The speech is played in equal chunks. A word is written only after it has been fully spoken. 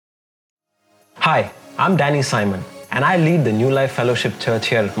Hi, I'm Danny Simon, and I lead the New Life Fellowship Church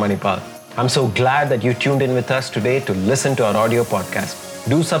here at Manipal. I'm so glad that you tuned in with us today to listen to our audio podcast.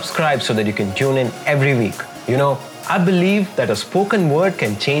 Do subscribe so that you can tune in every week. I believe that a spoken word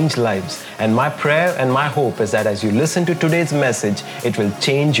can change lives, and my prayer and my hope is that as you listen to today's message, it will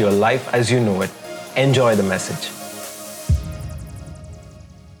change your life as you know it. Enjoy the message.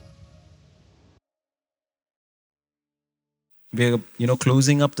 We're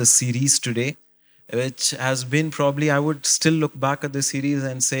closing up the series today, which has been probably, I would still look back at the series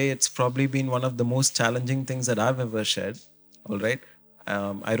and say it's probably been one of the most challenging things that I've ever shared. All right.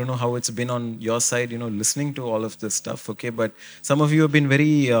 I don't know how it's been on your side, listening to all of this stuff. Okay. But some of you have been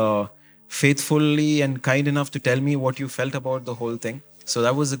very faithfully and kind enough to tell me what you felt about the whole thing. So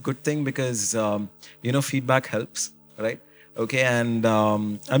that was a good thing because, feedback helps. Right. Okay. And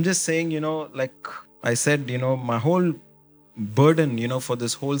I'm just saying, like I said, my whole burden for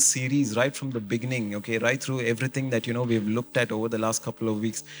this whole series right from the beginning, okay, right through everything that we've looked at over the last couple of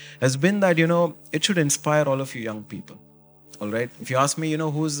weeks has been that it should inspire all of you young people. All right, if you ask me,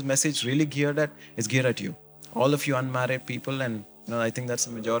 who's the message really geared at, it's geared at you, all of you unmarried people, and I think that's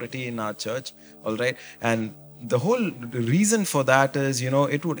the majority in our church. All right, and the whole reason for that is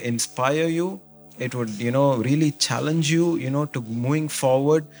it would inspire you, it would really challenge you to moving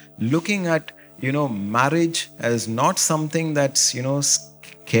forward, looking at marriage as not something that's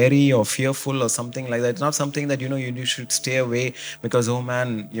scary or fearful or something like that. It's not something that you should stay away because, oh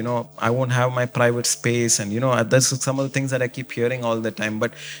man, I won't have my private space, and that's some of the things that I keep hearing all the time.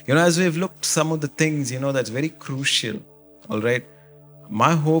 But as we've looked some of the things that's very crucial. All right,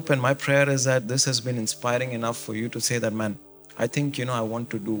 my hope and my prayer is that this has been inspiring enough for you to say that, man, I think I want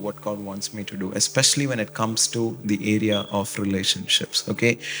to do what God wants me to do, especially when it comes to the area of relationships.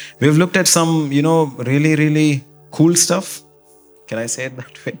 Okay, we've looked at some really, really cool stuff. Can I say it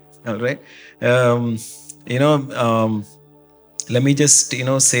that way? All right. Let me just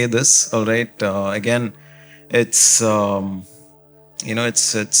say this. All right. Again, it's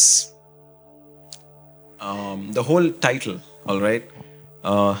it's the whole title. All right.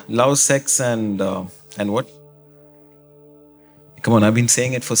 Love, sex, and what? Come on, I've been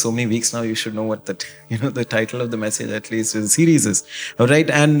saying it for so many weeks now. You should know what that the title of the message, at least the series, is. All right,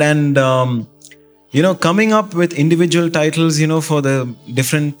 and coming up with individual titles, for the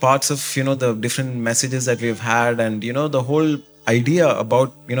different parts of the different messages that we've had, and the whole idea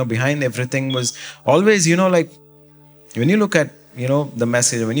about behind everything was always like when you look at the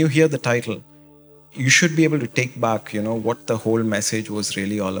message, when you hear the title, you should be able to take back what the whole message was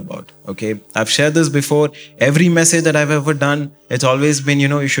really all about. Okay, I've shared this before. Every message that I've ever done, it's always been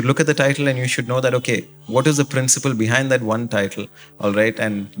you should look at the title and you should know that, okay, what is the principle behind that one title. All right,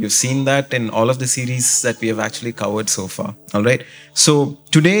 and you've seen that in all of the series that we have actually covered so far. All right, so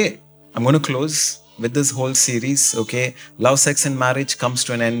today I'm going to close with this whole series. Okay, love, sex, and marriage comes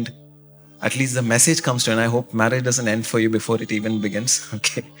to an end. At least the message comes to, and I hope marriage doesn't end for you before it even begins.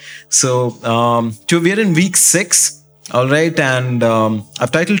 Okay, so we're in week 6. All right, and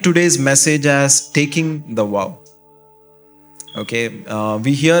I've titled today's message as Taking the Vow. Okay,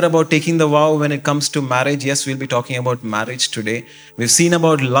 we hear about taking the vow when it comes to marriage. Yes, we'll be talking about marriage today. We've seen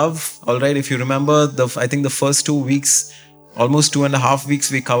about love. All right, if you remember, I think the first 2 weeks, almost 2.5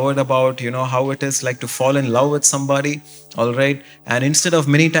 weeks, we covered about how it is like to fall in love with somebody. All right, and instead of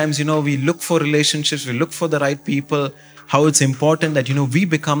many times we look for relationships, we look for the right people, how it's important that we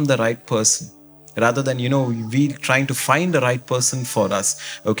become the right person rather than we trying to find the right person for us.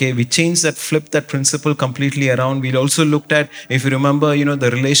 Okay, we changed that, flipped that principle completely around. We also looked at, if you remember,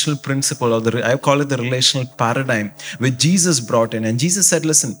 the relational principle, or I call it the relational paradigm, which Jesus brought in. And Jesus said,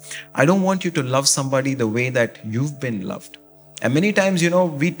 listen, I don't want you to love somebody the way that you've been loved. And many times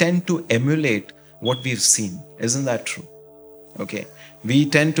we tend to emulate what we've seen. Isn't that true? Okay, we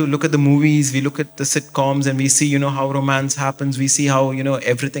tend to look at the movies, we look at the sitcoms, and we see how romance happens, we see how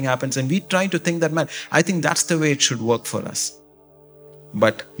everything happens, and we try to think that, man, I think that's the way it should work for us.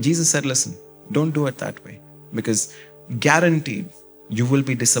 But Jesus said, listen, don't do it that way, because guaranteed you will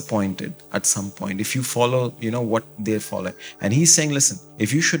be disappointed at some point if you follow what they follow. And he's saying, listen,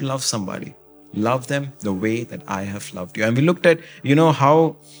 if you should love somebody, love them the way that I have loved you. And we looked at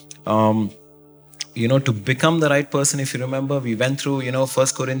how to become the right person. If you remember, we went through 1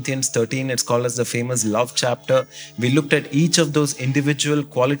 Corinthians 13. It's called as the famous love chapter. We looked at each of those individual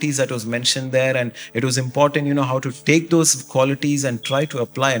qualities that was mentioned there, and it was important how to take those qualities and try to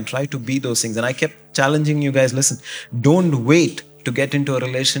apply and try to be those things. And I kept challenging you guys, listen, don't wait to get into a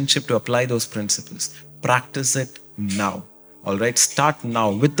relationship to apply those principles. Practice it now. All right, start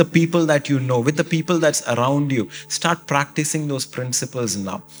now with the people that you know, with the people that's around you. Start practicing those principles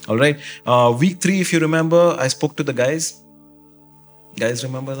now. All right. Week 3, if you remember, I spoke to the guys. Guys,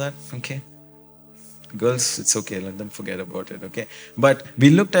 remember that? Okay. Girls, it's okay, let them forget about it. Okay, but we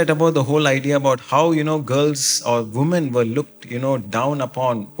looked at about the whole idea about how, girls or women were looked, down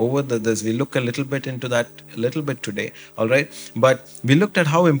upon over this. We look a little bit into that a little bit today. All right, but we looked at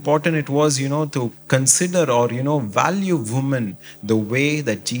how important it was, to consider or value women the way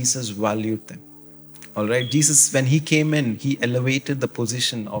that Jesus valued them. All right, Jesus, when he came in, he elevated the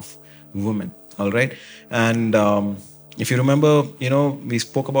position of women. All right, and if you remember, we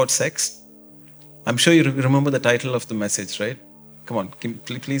spoke about sex. I'm sure you remember the title of the message, right? Come on,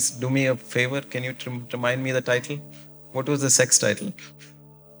 please do me a favor. Can you remind me the title? What was the sex title?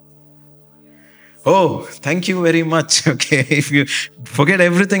 Oh, thank you very much. Okay, if you forget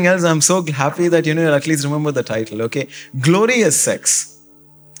everything else, I'm so happy that you at least remember the title. Okay, glorious sex.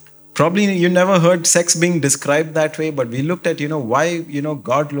 Probably you never heard sex being described that way, but we looked at why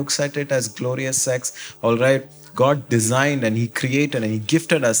God looks at it as glorious sex. All right, God designed and he created and he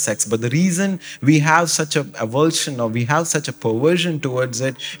gifted us sex, but the reason we have such a aversion or we have such a perversion towards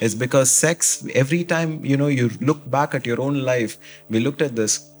it is because sex, every time you look back at your own life, we looked at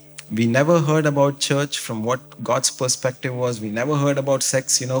this. We never heard about church from what God's perspective was. We never heard about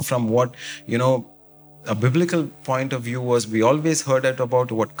sex from what a biblical point of view was. We always heard it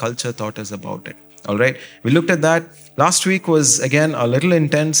about what culture taught us about it. All right, we looked at that. Last week was again a little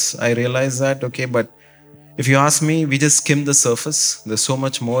intense, I realized that. Okay, but if you ask me, we just skimmed the surface. There's so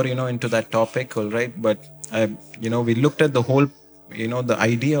much more into that topic. All right, but we looked at the whole the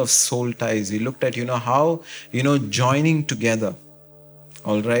idea of soul ties. We looked at how joining together,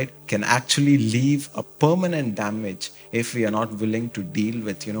 all right, can actually leave a permanent damage if we are not willing to deal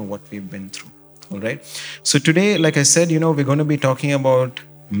with what we've been through. All right. So today, like I said, we're going to be talking about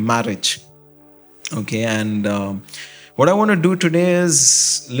marriage. Okay. And what I want to do today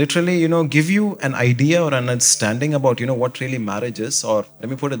is literally, give you an idea or an understanding about, what really marriage is. Or let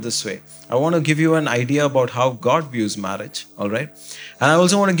me put it this way. I want to give you an idea about how God views marriage. All right. And I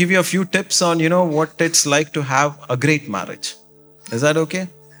also want to give you a few tips on, what it's like to have a great marriage. Is that okay?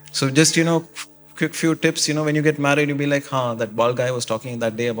 So just, quick few tips, when you get married, you'll be like, that bald guy was talking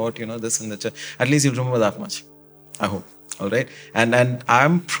that day about, this and that. At least you'll remember that much. I hope. All right. And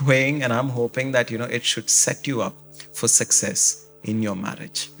I'm praying and I'm hoping that, it should set you up for success in your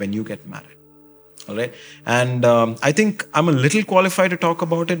marriage when you get married. All right. And I think I'm a little qualified to talk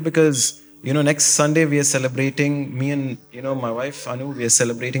about it because, next Sunday we are celebrating, me and, my wife, Anu, we are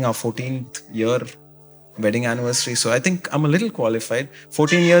celebrating our 14th year wedding anniversary. So I think I'm a little qualified.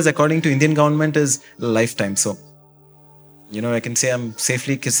 14 years according to Indian government is a lifetime. So, I can say I'm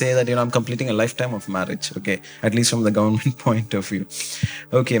safely say that, I'm completing a lifetime of marriage. Okay. At least from the government point of view.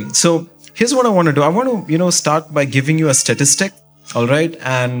 Okay. So here's what I want to do. I want to, start by giving you a statistic. All right.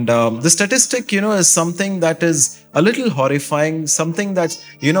 And the statistic, is something that is a little horrifying, something that,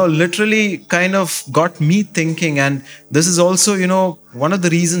 literally kind of got me thinking. And this is also, one of the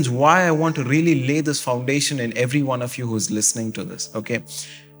reasons why I want to really lay this foundation in every one of you who's listening to this. Okay.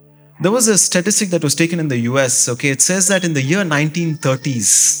 There was a statistic that was taken in the US. Okay. It says that in the year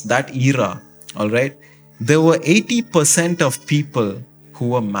 1930s, that era, all right, there were 80% of people who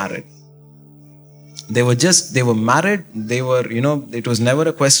were married. They were married. They were, it was never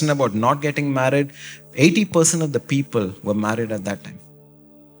a question about not getting married. 80% of the people were married at that time.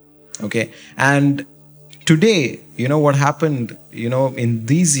 Okay. And today, what happened, in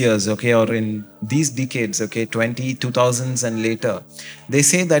these years, okay, or in these decades, okay, 2000s and later, they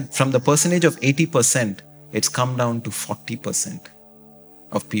say that from the percentage of 80%, it's come down to 40%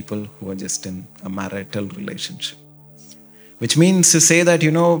 of people who are just in a marital relationship. Which means to say that,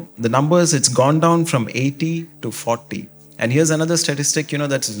 the numbers, it's gone down from 80 to 40. And here's another statistic,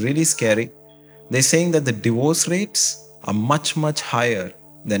 that's really scary. They're saying that the divorce rates are much, much higher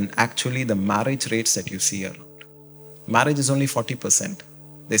than actually the marriage rates that you see around. Marriage is only 40%.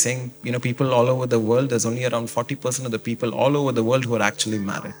 They're saying, people all over the world, there's only around 40% of the people all over the world who are actually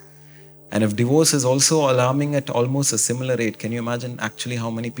married. And if divorce is also alarming at almost a similar rate, can you imagine actually how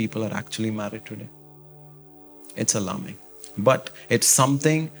many people are actually married today? It's alarming. But it's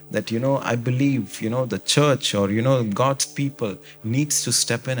something that, I believe, the church or, God's people needs to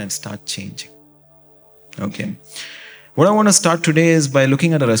step in and start changing. Okay. What I want to start today is by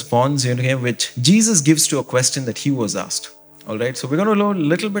looking at a response, which Jesus gives to a question that he was asked. All right. So we're going to do a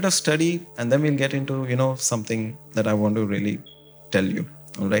little bit of study and then we'll get into, something that I want to really tell you.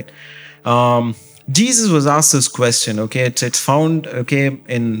 All right. Jesus was asked this question, okay? It's found, okay,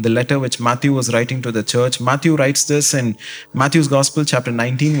 in the letter which Matthew was writing to the church. Matthew writes this in Matthew's Gospel, chapter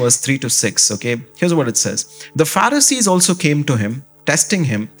 19, verse 3 to 6, okay? Here's what it says. The Pharisees also came to him, testing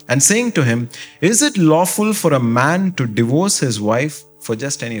him and saying to him, is it lawful for a man to divorce his wife for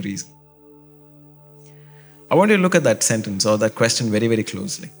just any reason? I want you to look at that sentence or that question very, very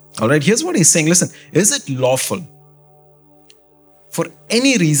closely. All right, here's what he's saying. Listen, is it lawful for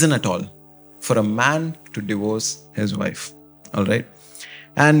any reason at all for a man to divorce his wife? All right.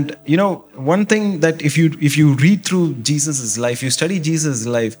 And one thing that if you read through Jesus's life, you study Jesus'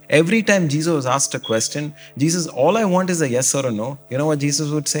 life, every time Jesus was asked a question, Jesus, all I want is a yes or a no. You know what Jesus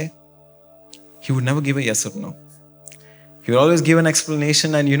would say? He would never give a yes or no. He would always give an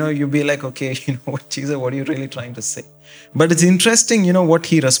explanation, and you'd be like, okay, what, Jesus, what are you really trying to say? But it's interesting, what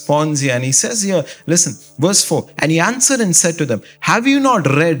he responds here. And he says here, listen, verse 4, and he answered and said to them, have you not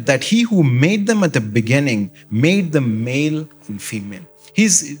read that he who made them at the beginning made them male and female?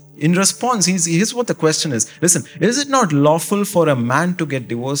 He's in response, here's what the question is. Listen, is it not lawful for a man to get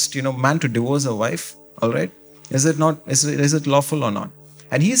divorced, man to divorce a wife? All right. Is it is it lawful or not?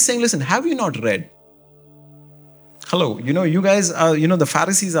 And he's saying, listen, have you not read? Hello, you guys are, the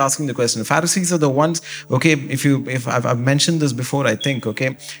Pharisees are asking the question. The Pharisees are the ones, okay, if I've mentioned this before, I think,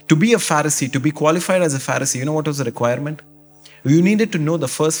 okay, to be a Pharisee, to be qualified as a Pharisee, you know what was the requirement? You needed to know the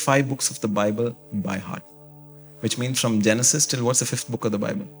first 5 books of the Bible by heart, which means from Genesis till what's the 5th book of the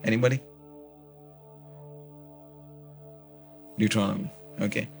Bible? Anybody? Deuteronomy.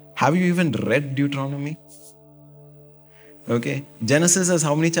 Okay. Have you even read Deuteronomy? Okay. Genesis has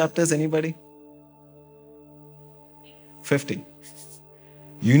how many chapters? Anybody? 50.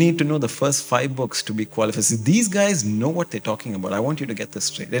 You need to know the first 5 books to be qualified. See, these guys know what they're talking about. I want you to get this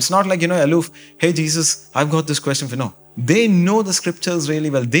straight. It's not like, aloof, hey, Jesus, I've got this question for you. No. They know the scriptures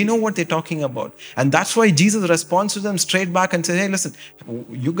really well. They know what they're talking about. And that's why Jesus responds to them straight back and says, hey, listen,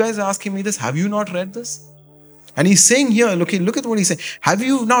 you guys are asking me this. Have you not read this? And he's saying here, look at what he's saying. Have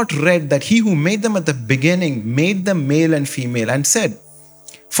you not read that he who made them at the beginning made them male and female and said,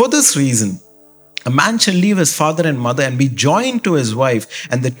 for this reason, a man shall leave his father and mother and be joined to his wife,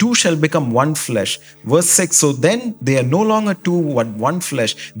 and the two shall become one flesh. Verse 6, so then they are no longer two, but one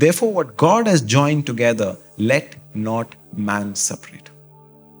flesh. Therefore, what God has joined together, let not man separate.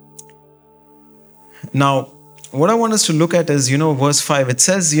 Now, what I want us to look at is, verse 5. It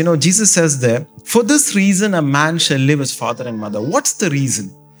says, Jesus says there, for this reason a man shall leave his father and mother. What's the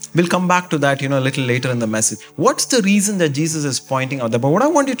reason? We'll come back to that, a little later in the message. What's the reason that Jesus is pointing out there? But what I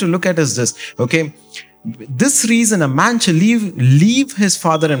want you to look at is this, okay? This reason, a man shall leave his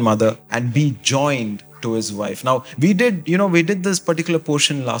father and mother and be joined to his wife. Now, we did this particular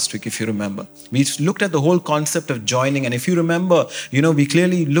portion last week, if you remember. We looked at the whole concept of joining. And if you remember, we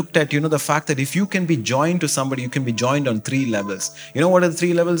clearly looked at, the fact that if you can be joined to somebody, you can be joined on 3 levels. You know what the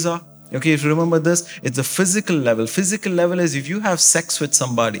 3 levels are? Okay, if you remember this, it's a physical level. Physical level is if you have sex with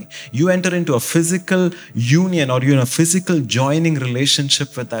somebody, you enter into a physical union or you're in a physical joining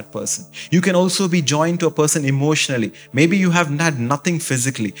relationship with that person. You can also be joined to a person emotionally. Maybe you have had nothing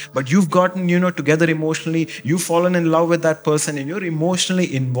physically, but you've gotten, together emotionally, you've fallen in love with that person and you're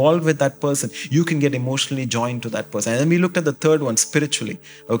emotionally involved with that person. You can get emotionally joined to that person. And then we looked at the third one, spiritually.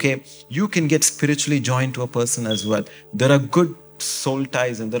 Okay, you can get spiritually joined to a person as well. There are good soul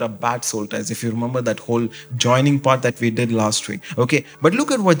ties and there are bad soul ties, if you remember that whole joining part that we did last week. Okay, but look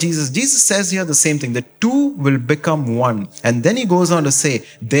at what Jesus says here, the same thing, the two will become one. And then he goes on to say,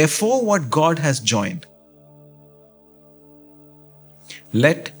 therefore what God has joined,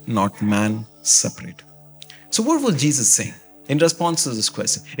 let not man separate. So what was Jesus saying in response to this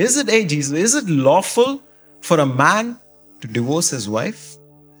question? Is it lawful for a man to divorce his wife?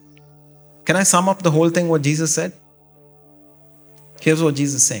 Can I sum up the whole thing, what Jesus said? Here's what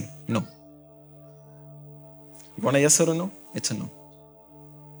Jesus is saying. No. You want a yes or a no? It's a no.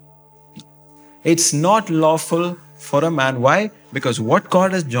 It's not lawful for a man. Why? Because what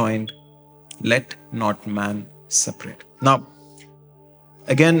God has joined, let not man separate. Now,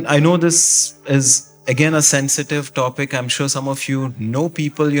 again, I know this is again a sensitive topic. I'm sure some of you know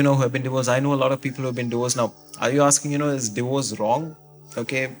people, who have been divorced. I know a lot of people who have been divorced. Now, are you asking, is divorce wrong?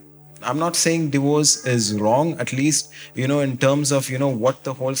 Okay. I'm not saying divorce is wrong, at least, in terms of, what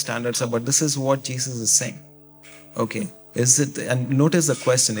the whole standards are, but this is what Jesus is saying. Okay. Is it, and notice the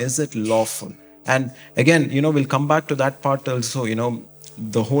question, is it lawful? And again, we'll come back to that part also,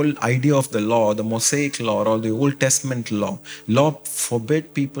 the whole idea of the law, the Mosaic law or the Old Testament law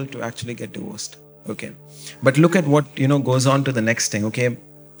forbid people to actually get divorced. Okay. But look at what, goes on to the next thing. Okay.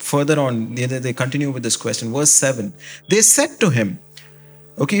 Further on, they continue with this question. Verse 7, they said to him,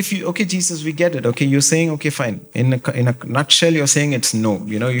 Okay, okay, Jesus, we get it. Okay, you're saying, okay, fine. In a nutshell, you're saying it's no.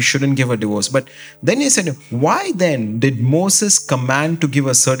 You shouldn't give a divorce. But then you said, why then did Moses command to give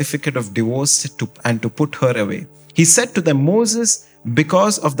a certificate of divorce and to put her away? He said to them, Moses,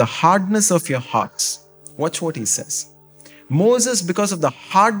 because of the hardness of your hearts. Watch what he says. Moses, because of the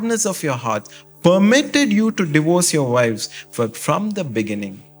hardness of your hearts, permitted you to divorce your wives, for from the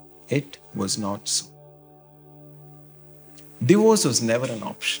beginning it was not so. Divorce was never an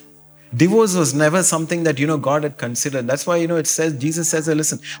option. Divorce was never something that, God had considered. That's why, it says, Jesus says,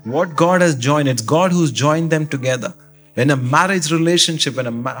 listen, what God has joined, it's God who's joined them together. In a marriage relationship, when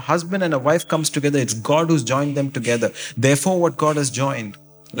a husband and a wife comes together, it's God who's joined them together. Therefore, what God has joined,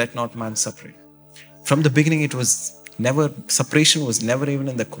 let not man separate. From the beginning, separation was never even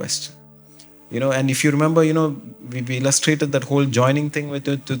in the question. And if you remember, we illustrated that whole joining thing with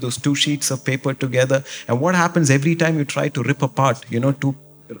those two sheets of paper together. And what happens every time you try to rip apart, to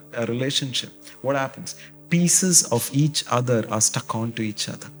a relationship? What happens? Pieces of each other are stuck onto each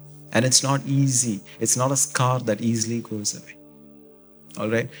other. And it's not easy. It's not a scar that easily goes away. All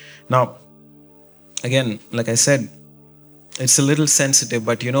right. Now, again, like I said, it's a little sensitive,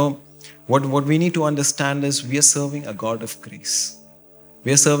 but what we need to understand is we are serving a God of grace.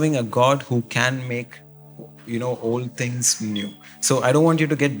 We are serving a God who can make, old things new. So I don't want you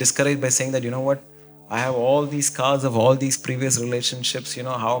to get discouraged by saying that, what, I have all these scars of all these previous relationships,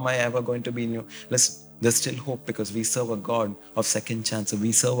 how am I ever going to be new? Listen, there's still hope because we serve a God of second chances.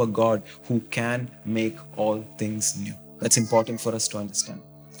 We serve a God who can make all things new. That's important for us to understand.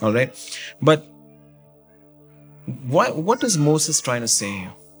 All right. But what is Moses trying to say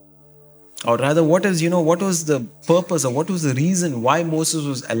here? Or rather, what was the purpose or what was the reason why Moses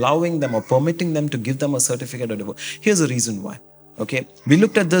was allowing them or permitting them to give them a certificate of divorce? Here's the reason why. Okay. We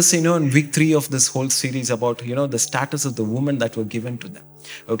looked at this, in week 3 of this whole series about, the status of the women that were given to them.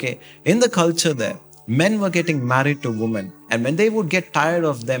 Okay. In the culture there, men were getting married to women. And when they would get tired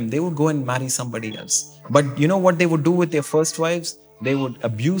of them, they would go and marry somebody else. But you know what they would do with their first wives? They would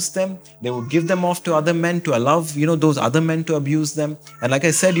abuse them. They would give them off to other men to allow, those other men to abuse them. And like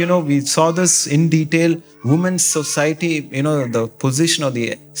I said, we saw this in detail. Women's society, the position or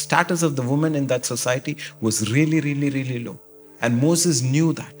the status of the woman in that society was really, really, really low. And Moses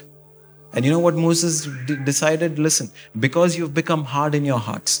knew that. And you know what Moses decided? Listen, because you've become hard in your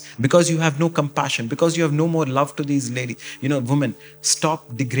hearts, because you have no compassion, because you have no more love to these ladies, women, stop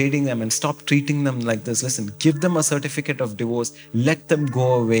degrading them and stop treating them like this. Listen, give them a certificate of divorce, let them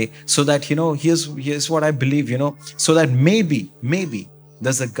go away so that, here's what I believe, so that maybe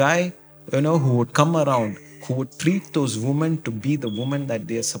there's a guy, who would come around, who would treat those women to be the woman that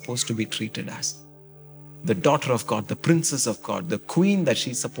they are supposed to be treated as. The daughter of God, the princess of God, the queen that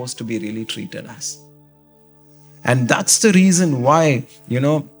she's supposed to be really treated as. And that's the reason why,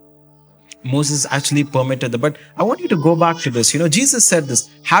 Moses actually permitted that. But I want you to go back to this. Jesus said this.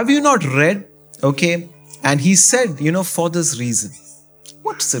 Have you not read? Okay. And he said, for this reason.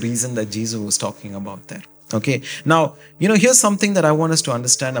 What's the reason that Jesus was talking about there? Okay. Now, here's something that I want us to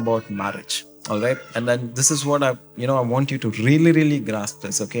understand about marriage. All right. And then this is what I want you to really, really grasp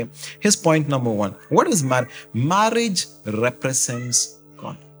this. Okay. Here's point number 1. What is marriage? Marriage represents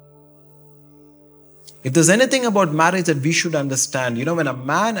God. If there's anything about marriage that we should understand, when a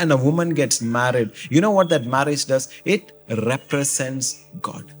man and a woman gets married, you know what that marriage does? It represents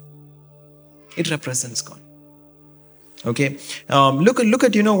God. It represents God. Okay. Look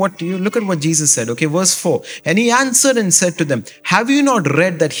at what Jesus said. Okay. Verse 4. And he answered and said to them, have you not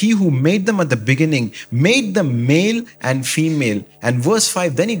read that he who made them at the beginning made them male and female? And verse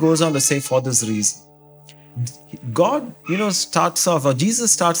 5, then he goes on to say, for this reason. God, starts off, or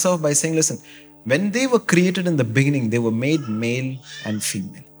Jesus starts off by saying, listen, when they were created in the beginning, they were made male and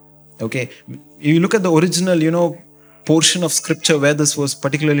female. Okay. You look at the original, portion of scripture where this was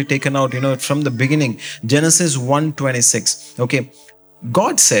particularly taken out, from the beginning, Genesis 1:26. Okay.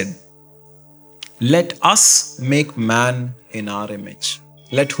 God said, let us make man in our image.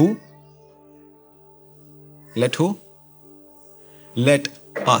 Let who? Let who? Let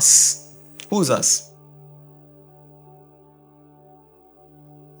us. Who's us?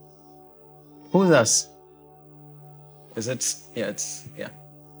 Who's us? Is it? Yeah.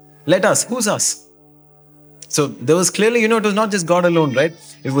 Let us. Who's us? So there was clearly, it was not just God alone, right?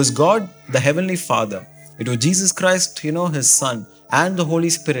 It was God, the Heavenly Father. It was Jesus Christ, His Son, and the Holy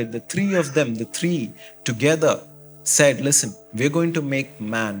Spirit. The three of them, the three together said, listen, we're going to make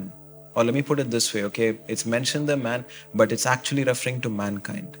man. Or let me put it this way, okay? It's mentioned the man, but it's actually referring to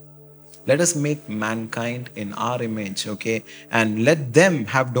mankind. Let us make mankind in our image, okay? And let them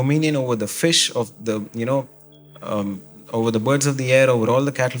have dominion over the fish of the, over the birds of the air, over all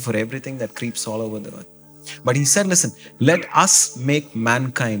the cattle, for everything that creeps all over the earth. But he said, listen, let us make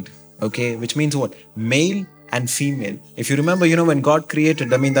mankind, okay, which means what? Male and female. If you remember, when God created,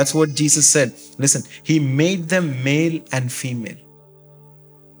 that's what Jesus said. Listen, he made them male and female.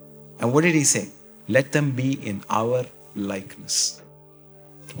 And what did he say? Let them be in our likeness.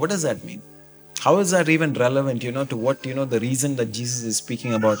 What does that mean? How is that even relevant, to what, the reason that Jesus is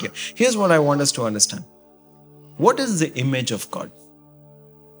speaking about here? Here's what I want us to understand. What is the image of God?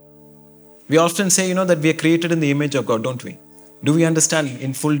 We often say, that we are created in the image of God, don't we? Do we understand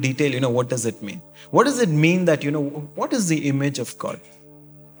in full detail, what does it mean? What does it mean that, what is the image of God?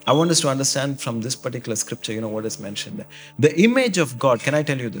 I want us to understand from this particular scripture, what is mentioned there. The image of God, can I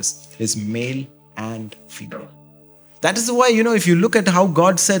tell you this, is male and female. That is why, if you look at how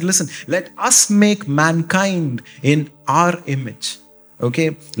God said, listen, let us make mankind in our image.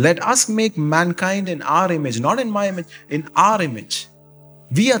 Okay? Let us make mankind in our image, not in my image, in our image.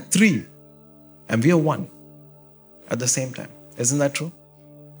 We are three and we are one at the same time. Isn't that true?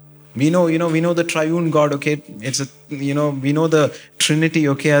 We know the triune God, okay? We know the Trinity,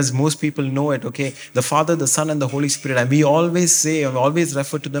 okay, as most people know it, okay? The Father, the Son, and the Holy Spirit. And we always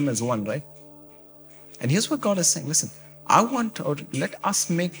refer to them as one, right? And here's what God is saying. Listen, let us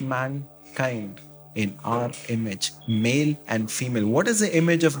make mankind in our image, male and female. What is the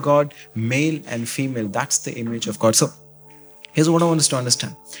image of God? Male and female. That's the image of God. So, here's what I want us to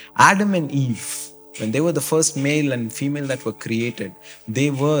understand. Adam and Eve, when they were the first male and female that were created,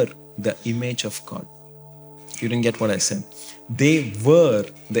 they were the image of God. You didn't get what I said. They were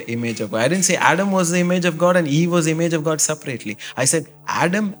the image of God. I didn't say Adam was the image of God and Eve was the image of God separately. I said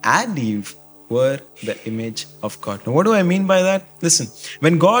Adam and Eve were the image of God. Now, what do I mean by that? Listen,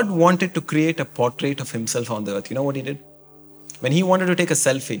 when God wanted to create a portrait of himself on the earth, you know what he did? When he wanted to take a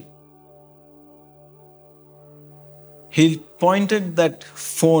selfie, he pointed that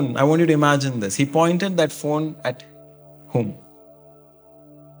phone. I want you to imagine this. He pointed that phone at whom?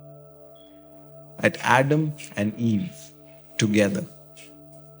 At Adam and Eve together.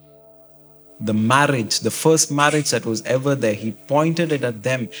 The marriage, the first marriage that was ever there, he pointed it at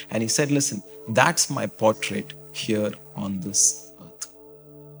them and he said, listen, that's my portrait here on this earth.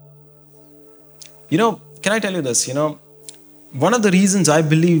 Can I tell you this? One of the reasons I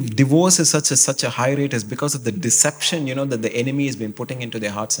believe divorce is such a high rate is because of the deception, that the enemy has been putting into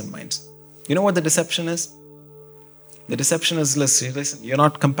their hearts and minds. You know what the deception is? The deception is, listen, you're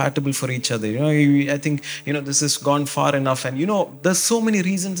not compatible for each other. I think, this has gone far enough. And, there's so many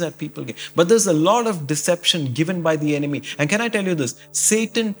reasons that people get. But there's a lot of deception given by the enemy. And can I tell you this?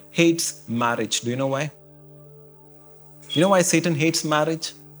 Satan hates marriage. Do you know why? You know why Satan hates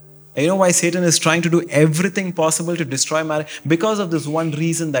marriage? And you know why Satan is trying to do everything possible to destroy marriage? Because of this one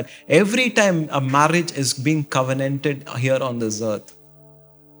reason, that every time a marriage is being covenanted here on this earth,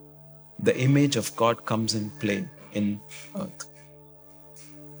 the image of God comes in play in earth.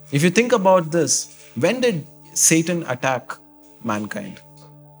 If you think about this, when did Satan attack mankind?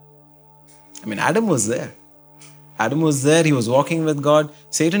 Adam was there. Adam was there. He was walking with God.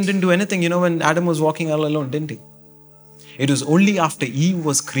 Satan didn't do anything, when Adam was walking all alone, didn't he? It was only after Eve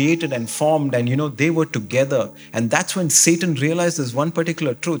was created and formed and, they were together. And that's when Satan realized this one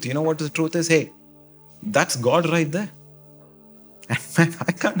particular truth. You know what the truth is? Hey, that's God right there. And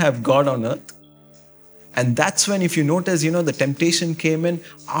I can't have God on earth. And that's when, if you notice, the temptation came in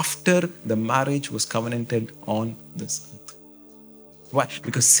after the marriage was covenanted on this earth. Why?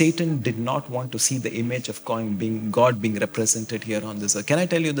 Because Satan did not want to see the image of God being represented here on this earth. Can I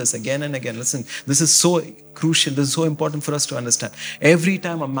tell you this again and again? Listen, this is so crucial. This is so important for us to understand. Every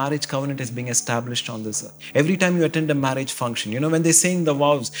time a marriage covenant is being established on this earth, every time you attend a marriage function, when they're saying the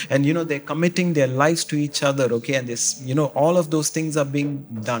vows and, they're committing their lives to each other, okay, and this, all of those things are being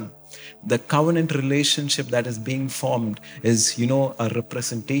done. The covenant relationship that is being formed is, a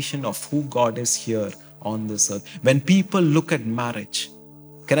representation of who God is here on this earth. When people look at marriage,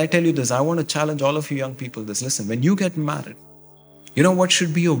 can I tell you this? I want to challenge all of you young people this. Listen, when you get married, you know what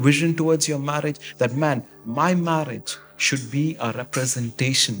should be your vision towards your marriage? That, man, my marriage should be a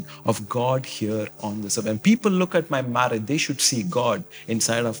representation of God here on this earth. When people look at my marriage, they should see God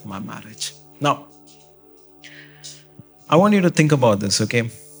inside of my marriage. Now, I want you to think about this, okay?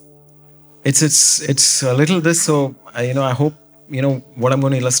 It's a little this, so I hope what I'm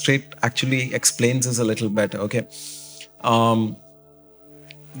going to illustrate actually explains this a little better, okay?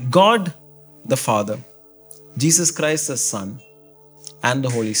 God the Father, Jesus Christ the Son, and the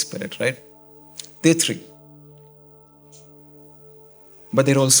Holy Spirit, right? They're three. But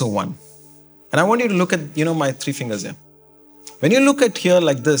they're also one. And I want you to look at, my three fingers here. When you look at here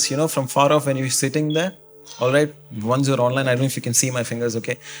like this, from far off when you're sitting there, All right. Once you're online, I don't know if you can see my fingers,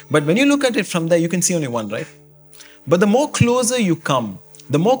 okay? But when you look at it from there, you can see only one, right? But the more closer you come,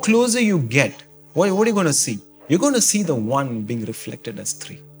 the more closer you get, what are you going to see? You're going to see the one being reflected as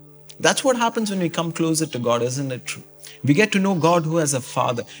three. That's what happens when we come closer to God, isn't it true? We get to know God who has a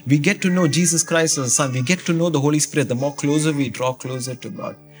Father. We get to know Jesus Christ as a Son. We get to know the Holy Spirit. The more closer we draw closer to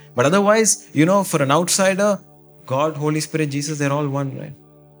God. But otherwise, for an outsider, God, Holy Spirit, Jesus, they're all one, right?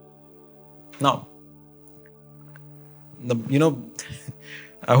 Now,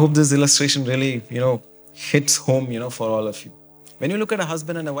 I hope this illustration really, hits home, for all of you. When you look at a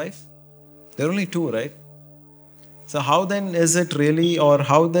husband and a wife, there are only two, right? So how then is it really, or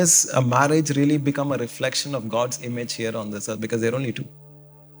how does a marriage really become a reflection of God's image here on this earth? Because there are only two.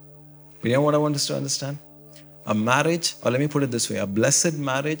 You know what I want us to understand? A marriage, or let me put it this way, a blessed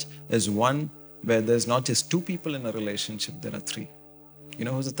marriage is one where there's not just two people in a relationship, there are three. You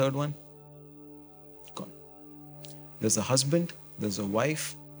know who's the third one? God. There's a husband, there's a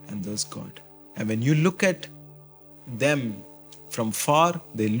wife, and there's God. And when you look at them from far,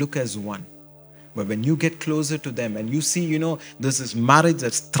 they look as one. But when you get closer to them and you see, there's this marriage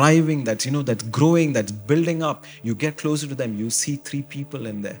that's thriving, that's growing, that's building up, you get closer to them, you see three people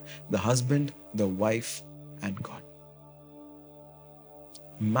in there: the husband, the wife, and God.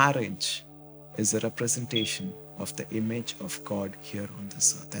 Marriage is a representation of the image of God here on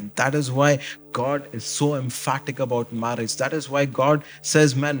this earth. And that is why God is so emphatic about marriage. That is why God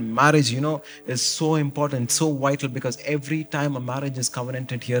says, man, marriage, is so important, so vital, because every time a marriage is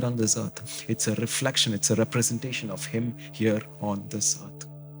covenanted here on this earth, it's a reflection, it's a representation of Him here on this earth.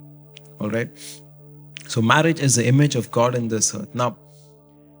 All right? So marriage is the image of God in this earth. Now,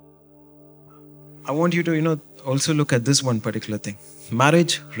 I want you to, also look at this one particular thing.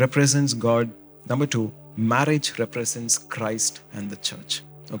 Marriage represents God. Number two, marriage represents Christ and the church.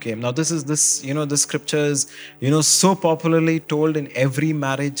 Okay, now this scripture is, so popularly told in every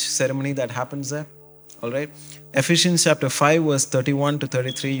marriage ceremony that happens there. All right. Ephesians chapter 5 verse 31 to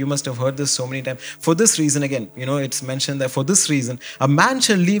 33. You must have heard this so many times. For this reason, again, it's mentioned there. For this reason, a man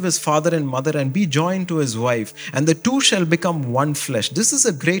shall leave his father and mother and be joined to his wife, and the two shall become one flesh. This is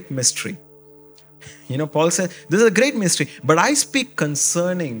a great mystery. Paul said, this is a great mystery, but I speak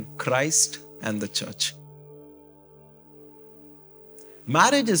concerning Christ and the church.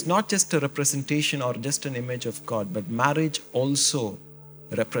 Marriage is not just a representation or just an image of God, but marriage also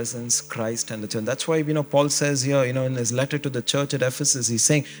represents Christ and the church. That's why, Paul says here, in his letter to the church at Ephesus, he's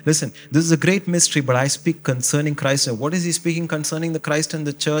saying, listen, this is a great mystery, but I speak concerning Christ. And what is he speaking concerning the Christ and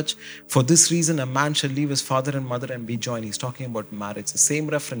the church? For this reason, a man shall leave his father and mother and be joined. He's talking about marriage, the same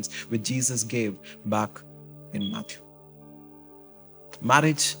reference which Jesus gave back in Matthew.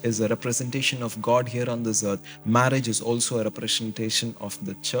 Marriage is a representation of God here on this earth. Marriage is also a representation of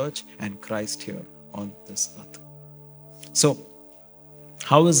the church and Christ here on this earth. So,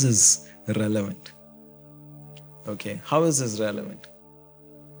 how is this relevant? Okay, how is this relevant?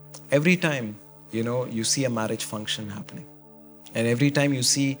 Every time, you see a marriage function happening, and every time you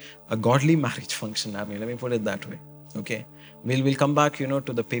see a godly marriage function happening, let me put it that way, okay? We'll come back, to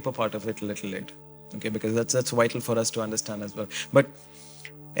the paper part of it a little later, okay? Because that's vital for us to understand as well. But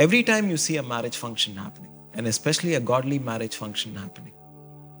every time you see a marriage function happening, and especially a godly marriage function happening,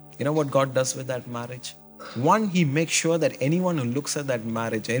 you know what God does with that marriage? One, He makes sure that anyone who looks at that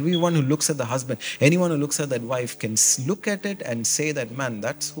marriage, everyone who looks at the husband, anyone who looks at that wife can look at it and say that, man,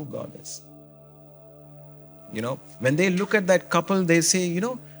 that's who God is. When they look at that couple, they say,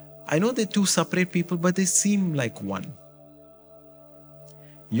 I know they're two separate people, but they seem like one.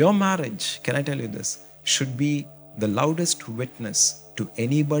 Your marriage, can I tell you this, should be the loudest witness to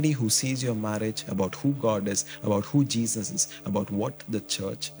anybody who sees your marriage about who God is, about who Jesus is, about what the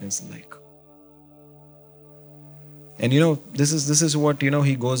church is like. And this is what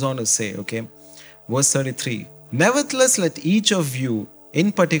he goes on to say, okay? Verse 33. Nevertheless, let each of you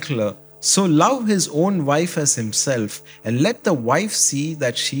in particular so love his own wife as himself, and let the wife see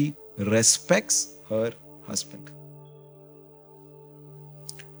that she respects her husband.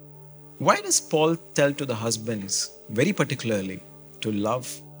 Why does Paul tell to the husbands very particularly to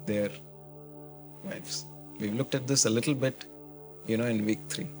love their wives? We've looked at this a little bit, in week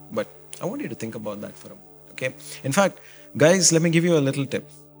 3, but I want you to think about that for a moment. Okay. In fact, guys, let me give you a little tip.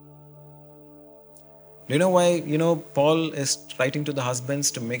 Do you know why, Paul is writing to the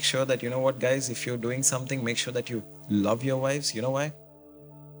husbands to make sure that, guys, if you're doing something, make sure that you love your wives. You know why?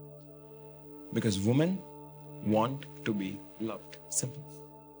 Because women want to be loved. Simple.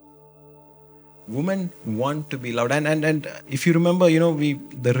 Women want to be loved. And if you remember,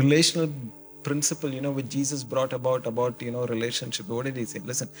 the relational principle, which Jesus brought about relationship. What did he say?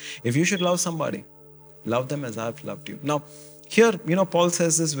 Listen, if you should love somebody, Love them as I've loved you. Now, here, Paul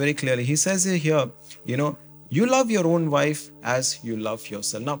says this very clearly. He says here, you love your own wife as you love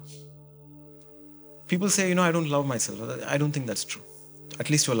yourself. Now, people say, I don't love myself. I don't think that's true, at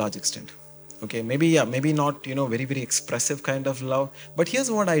least to a large extent. Okay, maybe not, very, very expressive kind of love. But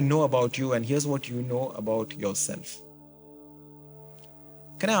here's what I know about you, and here's what you know about yourself.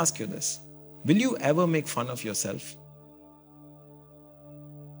 Can I ask you this? Will you ever make fun of yourself?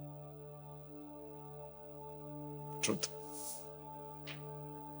 Truth.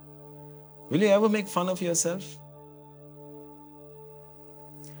 Will you ever make fun of yourself?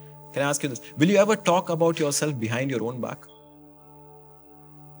 Can I ask you this? Will you ever talk about yourself behind your own back?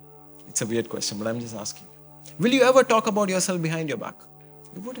 It's a weird question, but I'm just asking. Will you ever talk about yourself behind your back?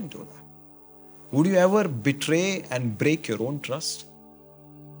 You wouldn't do that. Would you ever betray and break your own trust?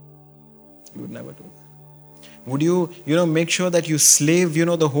 You would never do that. Would you, make sure that you slave,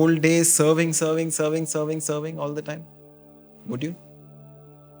 the whole day serving all the time? Would you?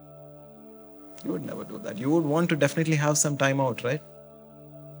 You would never do that. You would want to definitely have some time out, right?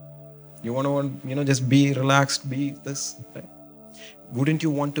 You want to, just be relaxed, be this, right? Wouldn't you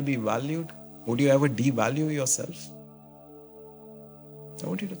want to be valued? Would you ever devalue yourself? I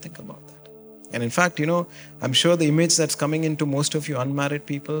want you to think about that. And in fact, I'm sure the image that's coming into most of you unmarried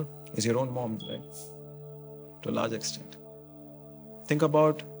people is your own mom, right? To a large extent. Think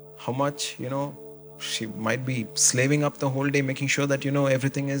about how much, she might be slaving up the whole day, making sure that,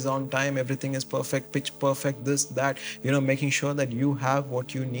 everything is on time, everything is perfect, pitch perfect, this, that, making sure that you have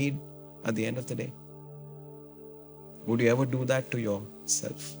what you need at the end of the day. Would you ever do that to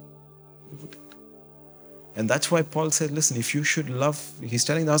yourself? You wouldn't. And that's why Paul said, listen, if you should love, he's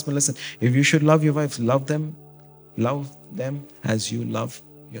telling the husband, listen, if you should love your wife, love them as you love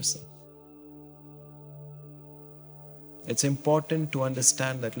yourself. It's important to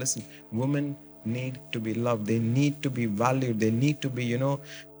understand that, listen, women need to be loved. They need to be valued. They need to be,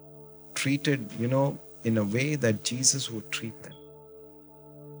 treated, in a way that Jesus would treat them.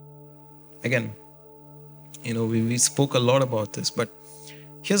 Again, we spoke a lot about this, but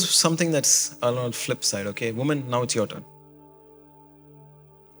here's something that's on the flip side, okay? Woman, now it's your turn.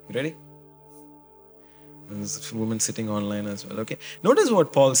 You ready? There's a woman sitting online as well, okay? Notice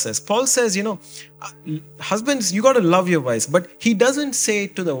what Paul says. Paul says, husbands, you got to love your wives. But he doesn't say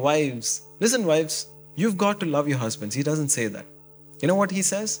to the wives, listen, wives, you've got to love your husbands. He doesn't say that. You know what he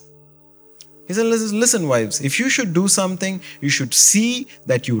says? He says, listen, wives, if you should do something, you should see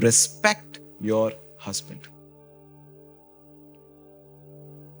that you respect your husband.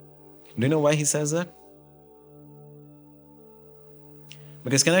 Do you know why he says that?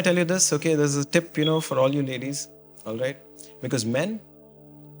 Because can I tell you this? Okay, there's a tip, for all you ladies. All right? Because men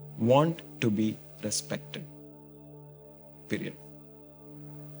want to be respected. Period.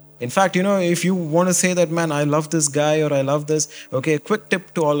 In fact, if you want to say that, man, I love this guy or I love this. Okay, quick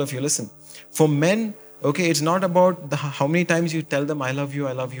tip to all of you. Listen, for men, okay, it's not about how many times you tell them, I love you,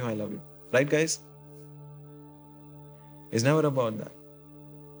 I love you, I love you. Right, guys? It's never about that.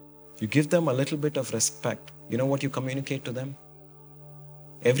 You give them a little bit of respect. You know what you communicate to them?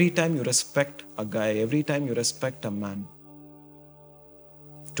 Every time you respect a guy, every time you respect a man.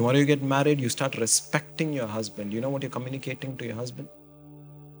 Tomorrow you get married, you start respecting your husband. You know what you're communicating to your husband?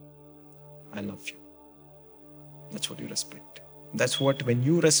 I love you. That's what you respect. That's what, when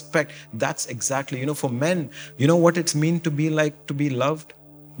you respect, that's exactly, for men, what it's mean to be like, to be loved?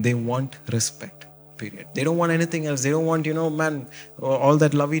 They want respect. Period. They don't want anything else. They don't want, man, all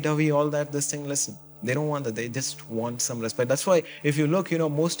that lovey-dovey, all that, this thing. Listen, they don't want that. They just want some respect. That's why if you look,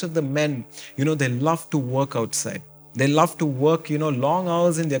 most of the men, they love to work outside. They love to work, long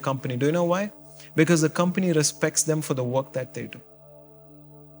hours in their company. Do you know why? Because the company respects them for the work that they do.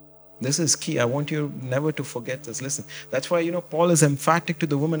 This is key. I want you never to forget this. Listen, that's why, Paul is emphatic to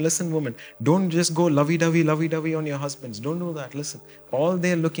the woman. Listen, woman, don't just go lovey-dovey on your husbands. Don't do that. Listen, all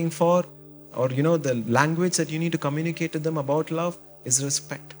they're looking for, or, the language that you need to communicate to them about love is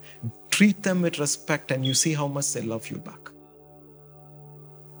respect. Treat them with respect and you see how much they love you back.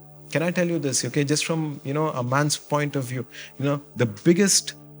 Can I tell you this, okay? Just from, a man's point of view, the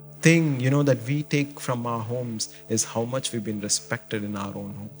biggest thing, that we take from our homes is how much we've been respected in our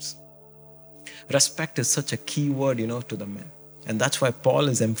own homes. Respect is such a key word, to the men. And that's why Paul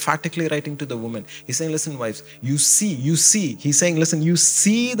is emphatically writing to the woman. He's saying, listen, wives, you see. He's saying, listen, you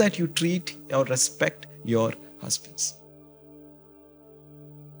see that you treat or respect your husbands.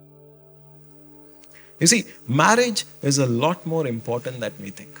 You see, marriage is a lot more important than we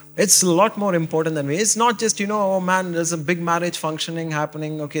think. It's a lot more important than we. It's not just, oh man, there's a big marriage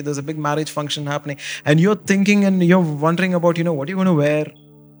happening. Okay, there's a big marriage function happening. And you're thinking and you're wondering about, what are you going to wear?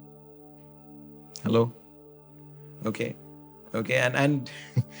 Hello? Okay. Okay. And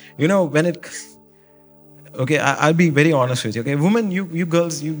you know, when it, okay, I'll be very honest with you. Okay. Women, you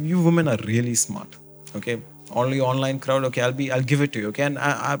girls, you women are really smart. Okay. Only online crowd. Okay. I'll give it to you. Okay. And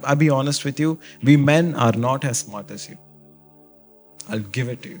I'll be honest with you. We men are not as smart as you. I'll give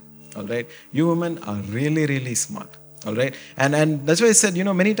it to you. All right. You women are really, really smart. All right. And that's why I said,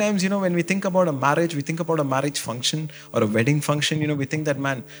 many times, when we think about a marriage, we think about a marriage function or a wedding function, we think that,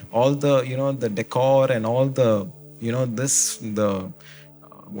 man, all the, the decor and all the,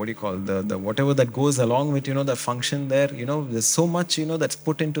 what do you call the whatever that goes along with, the function there, there's so much, that's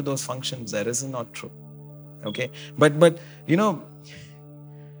put into those functions. That is not true. Okay. But,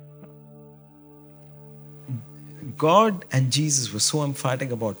 God and Jesus were so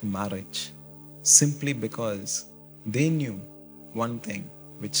emphatic about marriage simply because they knew one thing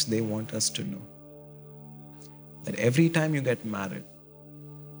which they want us to know. That every time you get married,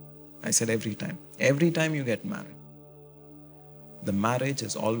 I said every time you get married, the marriage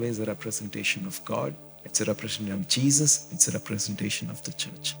is always a representation of God. It's a representation of Jesus. It's a representation of the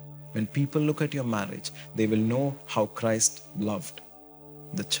church. When people look at your marriage, they will know how Christ loved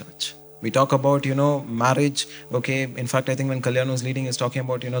the church. We talk about, marriage. Okay. In fact, I think when Kalyan was leading, he's talking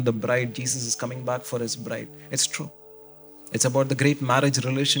about, the bride. Jesus is coming back for his bride. It's true. It's about the great marriage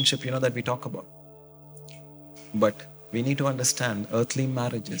relationship, that we talk about. But we need to understand earthly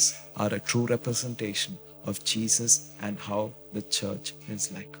marriages are a true representation of Jesus and how the church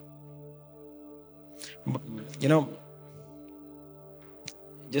is like.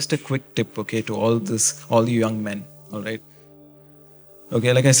 Just a quick tip, okay, to all you young men, all right?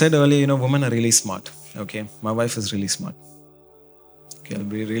 Okay, like I said earlier, women are really smart, okay? My wife is really smart. Okay, I'll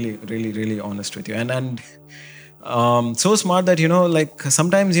be really, really, really honest with you. And so smart that, like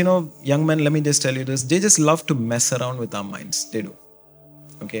sometimes, young men, let me just tell you this, they just love to mess around with our minds. They do.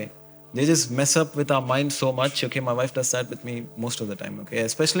 Okay. They just mess up with our minds so much. Okay. My wife does that with me most of the time. Okay.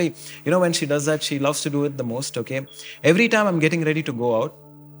 Especially, when she does that, she loves to do it the most. Okay. Every time I'm getting ready to go out.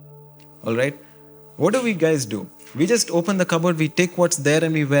 All right. What do we guys do? We just open the cupboard, we take what's there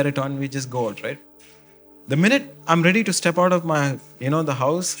and we wear it on. We just go out, right? The minute I'm ready to step out of my, the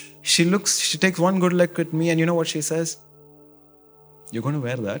house, she takes one good look at me and you know what she says? You're going to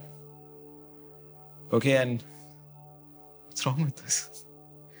wear that? Okay, and what's wrong with this?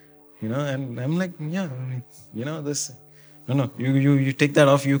 And I'm like, yeah, this, no, you take that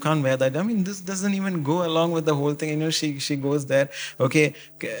off, you can't wear that. I mean, this doesn't even go along with the whole thing. She goes there, okay,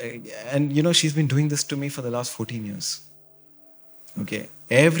 and she's been doing this to me for the last 14 years. Okay.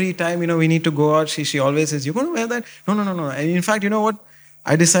 Every time, we need to go out, she always says, you're going to wear that? No. And in fact, you know what?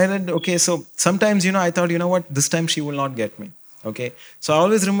 I decided, okay, so sometimes, I thought, what? This time she will not get me. Okay. So I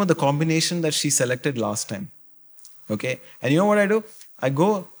always remember the combination that she selected last time. Okay. And you know what I do? I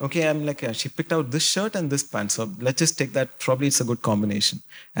go, okay, I'm like, she picked out this shirt and this pants. So let's just take that. Probably it's a good combination.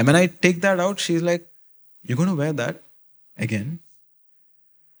 And when I take that out, she's like, you're going to wear that again?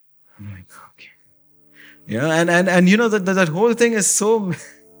 I'm like, okay. And that whole thing is so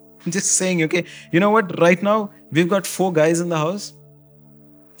just saying, okay, you know what? Right now, we've got 4 guys in the house.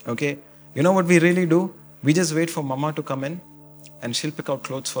 Okay. You know what we really do? We just wait for mama to come in and she'll pick out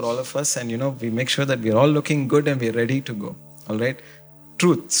clothes for all of us. And, we make sure that we're all looking good and we're ready to go. All right.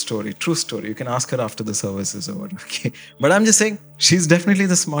 True story. You can ask her after the service is over. Okay. But I'm just saying, she's definitely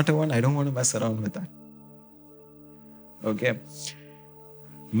the smarter one. I don't want to mess around with that. Okay.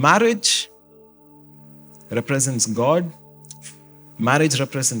 Marriage represents God. Marriage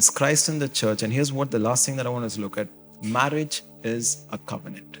represents Christ and the church. And here's what the last thing that I want us to look at. Marriage is a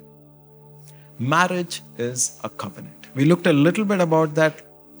covenant. Marriage is a covenant. We looked a little bit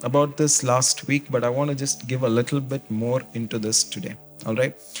about this last week, but I want to just give a little bit more into this today. All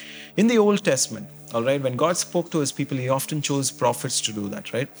right. In the Old Testament, all right, when God spoke to his people, he often chose prophets to do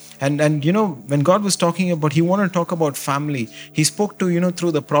that, right? And when God was talking about, he wanted to talk about family, he spoke to,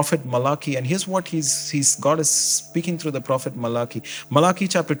 through the prophet Malachi. And here's what God is speaking through the prophet Malachi. Malachi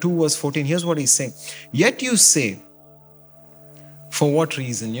chapter 2 verse 14, here's what he's saying. Yet you say, for what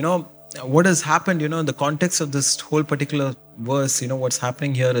reason? What has happened, in the context of this whole particular verse, what's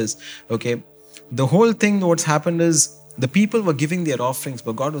happening here is, okay, the whole thing, what's happened is the people were giving their offerings,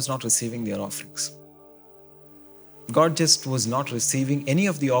 but God was not receiving their offerings. God just was not receiving any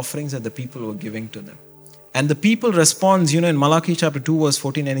of the offerings that the people were giving to them. And the people responds, in Malachi chapter 2 verse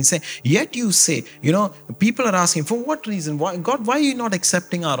 14, and he says, yet you say, people are asking, for what reason? Why are you not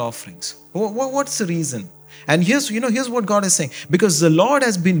accepting our offerings? What's the reason? And here's what God is saying. Because the Lord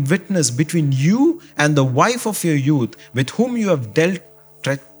has been witness between you and the wife of your youth, with whom you have dealt,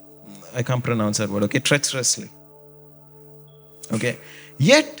 I can't pronounce that word, okay, treacherously. Okay.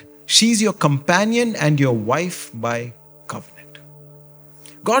 Yet She's your companion and your wife by covenant.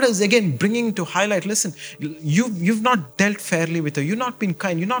 God is again bringing to highlight, listen, you've not dealt fairly with her. You've not been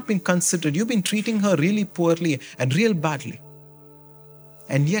kind. You've not been considerate. You've been treating her really poorly and real badly.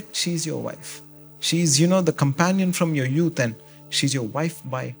 And yet she's your wife. She's, the companion from your youth, and she's your wife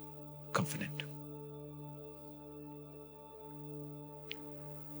by covenant.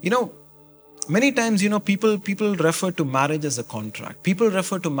 Many times, people refer to marriage as a contract. People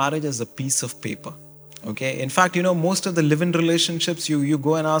refer to marriage as a piece of paper. Okay. In fact, most of the live-in relationships, you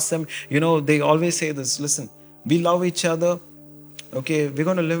go and ask them, they always say this, listen, we love each other. Okay. We're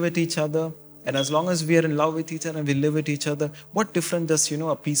going to live with each other. And as long as we are in love with each other and we live with each other, what difference does,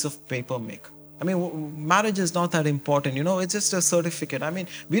 a piece of paper make? I mean, marriage is not that important. It's just a certificate. I mean,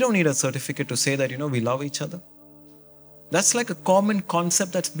 we don't need a certificate to say that, we love each other. That's like a common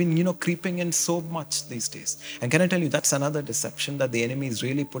concept that's been, creeping in so much these days. And can I tell you, that's another deception that the enemy is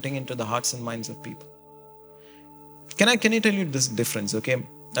really putting into the hearts and minds of people. Can I tell you this difference? Okay.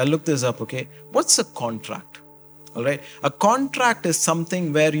 I'll look this up. Okay. What's a contract? All right. A contract is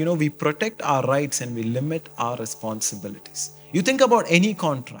something where, we protect our rights and we limit our responsibilities. You think about any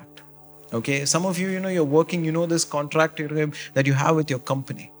contract. Okay. Some of you, you're working, this contract that you have with your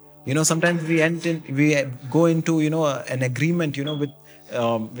company. Sometimes we go into, an agreement, with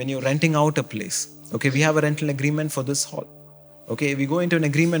when you're renting out a place. Okay. We have a rental agreement for this hall. Okay. We go into an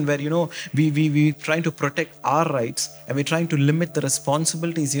agreement where, we trying to protect our rights and we're trying to limit the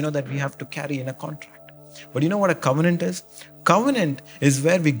responsibilities, that we have to carry in a contract. But you know what a covenant is? Covenant is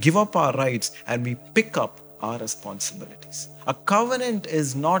where we give up our rights and we pick up our responsibilities. A covenant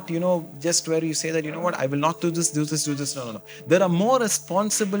is not, just where you say that, I will not do this. No. There are more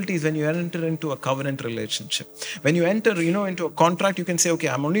responsibilities when you enter into a covenant relationship. When you enter, into a contract, you can say, okay,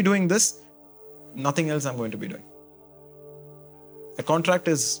 I'm only doing this. Nothing else I'm going to be doing. A contract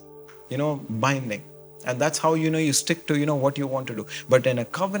is, binding. And that's how, you stick to, what you want to do. But in a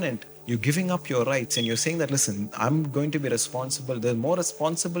covenant, you're giving up your rights and you're saying that, listen, I'm going to be responsible. There are more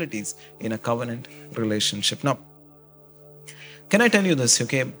responsibilities in a covenant relationship. Now, can I tell you this,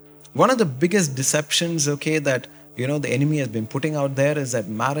 okay? One of the biggest deceptions, okay, that, the enemy has been putting out there is that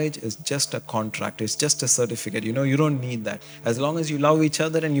marriage is just a contract. It's just a certificate. You don't need that. As long as you love each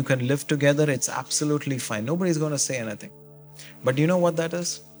other and you can live together, it's absolutely fine. Nobody's going to say anything. But you know what that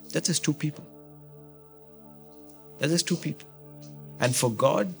is? That's just two people. That's just two people. And for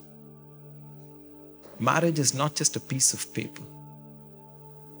God, marriage is not just a piece of paper.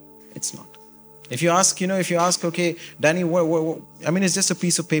 It's not. If you ask, okay, Danny, it's just a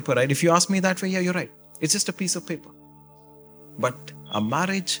piece of paper, right? If you ask me that way, yeah, you're right. It's just a piece of paper. But a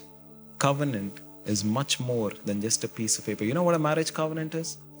marriage covenant is much more than just a piece of paper. You know what a marriage covenant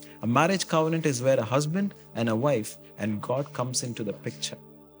is? A marriage covenant is where a husband and a wife and God comes into the picture.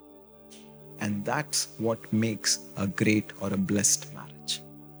 And that's what makes a great or a blessed marriage.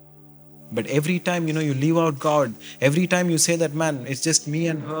 But every time, you leave out God, every time you say that, man, it's just me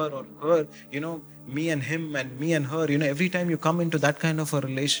and her, or her, me and him and me and her, every time you come into that kind of a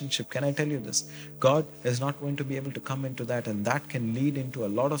relationship, can I tell you this? God is not going to be able to come into that, and that can lead into a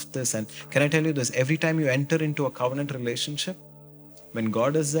lot of this. And can I tell you this? Every time you enter into a covenant relationship, when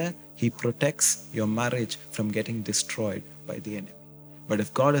God is there, He protects your marriage from getting destroyed by the enemy. But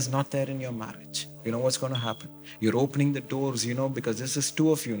if God is not there in your marriage, you know what's going to happen? You're opening the doors, because this is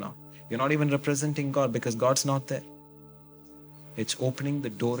two of you now. You're not even representing God because God's not there. It's opening the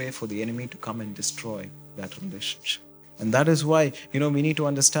doorway for the enemy to come and destroy that relationship. And that is why, we need to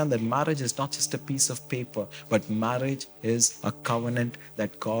understand that marriage is not just a piece of paper, but marriage is a covenant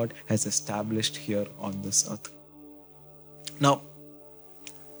that God has established here on this earth. Now,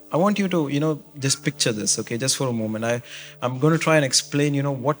 I want you to, just picture this, okay, just for a moment. I'm going to try and explain,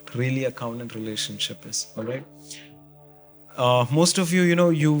 what really a covenant relationship is, all right? Most of you,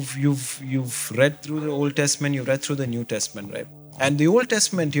 you've read through the Old Testament, you've read through the New Testament, right? And the Old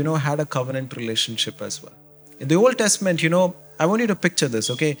Testament, had a covenant relationship as well. In the Old Testament, I want you to picture this,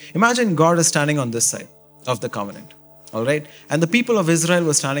 okay? Imagine God is standing on this side of the covenant, all right? And the people of Israel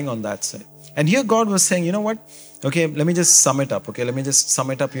were standing on that side. And here God was saying, you know what? Okay, let me just sum it up, okay? Let me just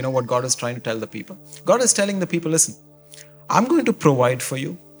sum it up, what God is trying to tell the people. God is telling the people, listen, I'm going to provide for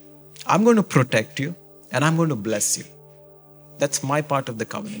you, I'm going to protect you, and I'm going to bless you. That's my part of the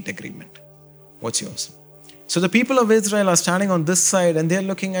covenant agreement. What's yours? So the people of Israel are standing on this side and they're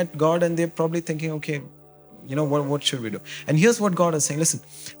looking at God and they're probably thinking, okay, what should we do? And here's what God is saying. Listen,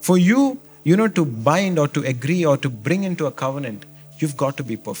 for you, to bind or to agree or to bring into a covenant, you've got to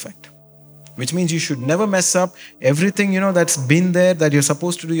be perfect. Which means you should never mess up. Everything, that's been there that you're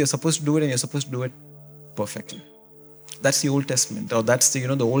supposed to do it, and you're supposed to do it perfectly. That's the Old Testament, or that's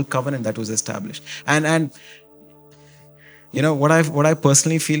the the old covenant that was established. And what I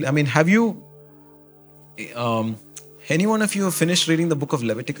personally feel. I mean, have you any one of you have finished reading the book of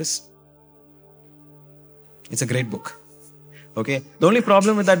Leviticus? It's a great book. Okay. The only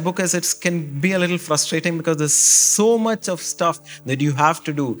problem with that book is it can be a little frustrating because there's so much of stuff that you have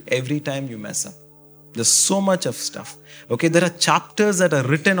to do every time you mess up. There's so much of stuff. Okay. There are chapters that are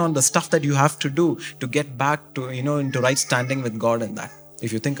written on the stuff that you have to do to get back to, into right standing with God and that,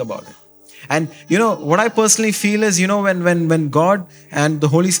 if you think about it. And what I personally feel is, when God and the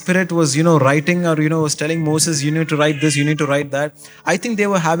Holy Spirit was, writing, or, was telling Moses, you need to write this, you need to write that. I think they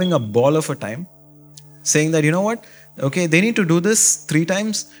were having a ball of a time, saying that, what? Okay, they need to do this 3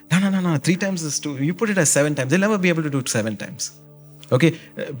 times. No. 3 times is too. You put it as 7 times. They'll never be able to do it 7 times. Okay,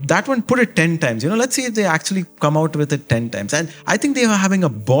 that one, put it 10 times. Let's see if they actually come out with it 10 times. And I think they were having a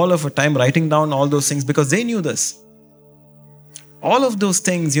ball of a time writing down all those things because they knew this. All of those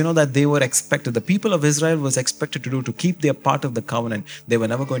things, that they were expected, the people of Israel was expected to do to keep their part of the covenant, they were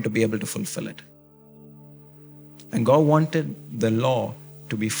never going to be able to fulfill it. And God wanted the law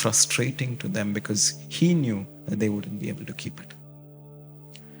to be frustrating to them because He knew that they wouldn't be able to keep it.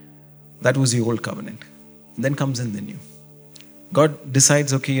 That was the old covenant. And then comes in the new. God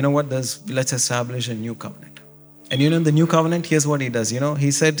decides, okay, let's establish a new covenant. And in the new covenant, here's what He does. He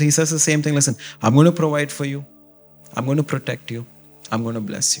says the same thing. Listen, I'm going to provide for you. I'm going to protect you. I'm going to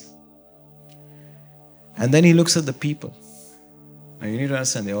bless you. And then He looks at the people. Now you need to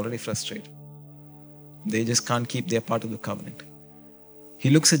understand, they're already frustrated. They just can't keep their part of the covenant. He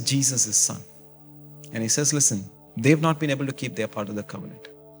looks at Jesus, His Son. And He says, listen, they've not been able to keep their part of the covenant.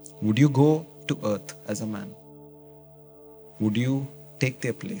 Would you go to earth as a man? Would you take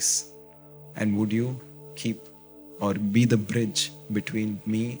their place? And would you keep or be the bridge between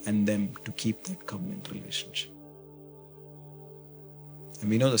me and them to keep that covenant relationship? And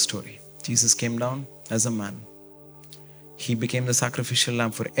we know the story. Jesus came down as a man. He became the sacrificial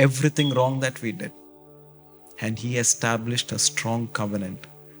lamb for everything wrong that we did. And He established a strong covenant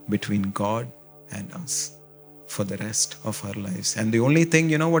between God and us for the rest of our lives. And the only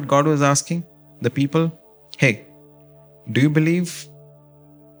thing, what God was asking the people? Hey, do you believe?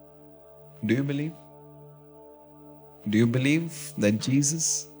 Do you believe? Do you believe that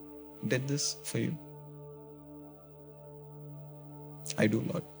Jesus did this for you? I do,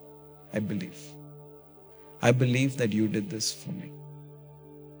 Lord. I believe. I believe that you did this for me.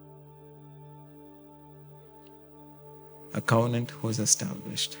 A covenant was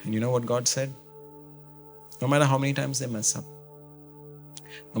established. And you know what God said? No matter how many times they mess up,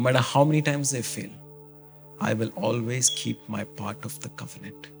 no matter how many times they fail, I will always keep my part of the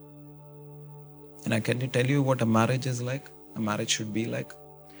covenant. And I can tell you what a marriage is like, a marriage should be like.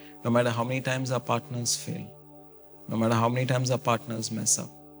 No matter how many times our partners fail, no matter how many times our partners mess up,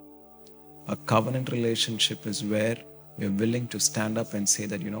 a covenant relationship is where we're willing to stand up and say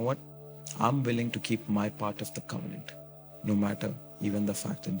that, I'm willing to keep my part of the covenant, no matter even the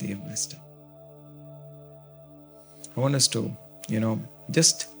fact that they have messed up. I want us to,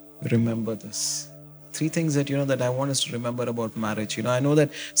 just remember this. 3 things that, that I want us to remember about marriage. I know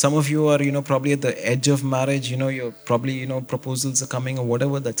that some of you are, probably at the edge of marriage, you're probably, proposals are coming or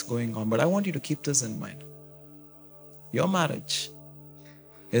whatever that's going on. But I want you to keep this in mind. Your marriage,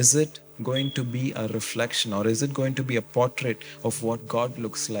 is it going to be a reflection, or is it going to be a portrait of what God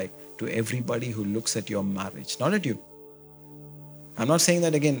looks like to everybody who looks at your marriage? Not at you. I'm not saying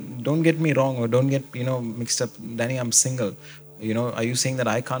that, again, don't get me wrong or don't get, mixed up. Danny, I'm single. Are you saying that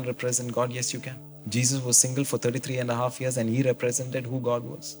I can't represent God? Yes, you can. Jesus was single for 33 and a half years and He represented who God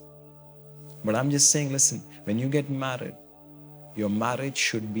was. But I'm just saying, listen, when you get married, your marriage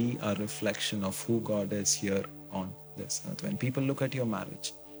should be a reflection of who God is here on this earth. When people look at your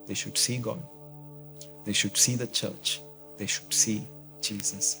marriage, they should see God. They should see the church. They should see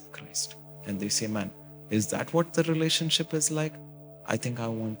Jesus Christ. And they say, man, is that what the relationship is like? I think I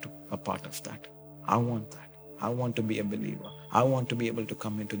want a part of that. I want that. I want to be a believer. I want to be able to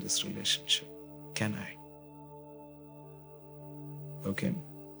come into this relationship. Can I? Okay.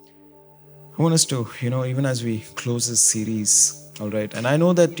 I want us to, even as we close this series, all right. And I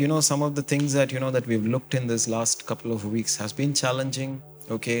know that, some of the things that, that we've looked in this last couple of weeks has been challenging,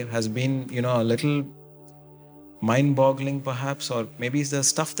 okay, has been, a little mind-boggling perhaps, or maybe it's the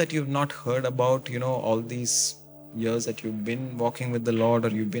stuff that you've not heard about, all these years that you've been walking with the Lord or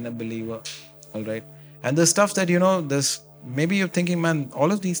you've been a believer, all right. And the stuff that, maybe you're thinking, man,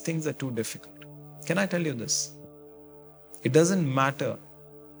 all of these things are too difficult. Can I tell you this? It doesn't matter,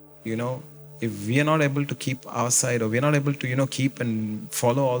 if we are not able to keep our side, or we are not able to, keep and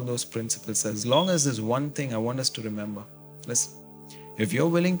follow all those principles, as long as there's one thing I want us to remember. Listen, if you're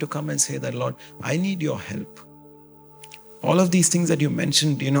willing to come and say that, Lord, I need your help. All of these things that you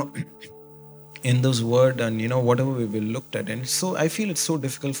mentioned, in those words and, whatever we looked at. And so I feel it's so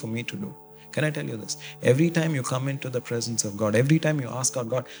difficult for me to do. Can I tell you this? Every time you come into the presence of God, every time you ask our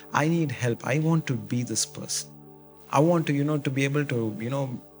God, I need help. I want to be this person. I want to, to be able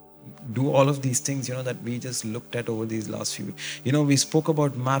to, do all of these things, that we just looked at over these last few weeks. We spoke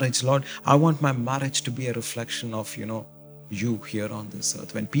about marriage. Lord, I want my marriage to be a reflection of, you here on this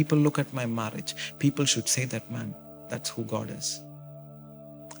earth. When people look at my marriage, people should say that, man, that's who God is.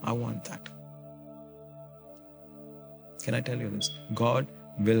 I want that. Can I tell you this? God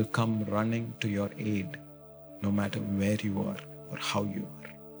will come running to your aid no matter where you are or how you are.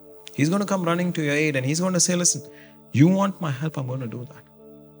 He's going to come running to your aid and he's going to say, listen, you want my help, I'm going to do that.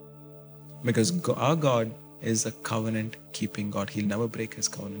 Because our God is a covenant-keeping God. He'll never break his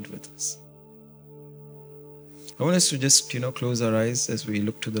covenant with us. I want us to just, close our eyes as we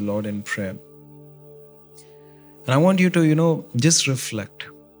look to the Lord in prayer. And I want you to, just reflect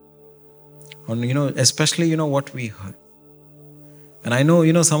on, especially, what we heard. And I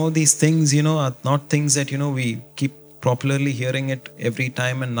know, some of these things, are not things that, we keep popularly hearing it every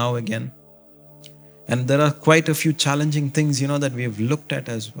time and now again. And there are quite a few challenging things, that we have looked at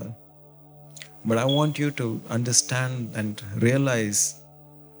as well. But I want you to understand and realize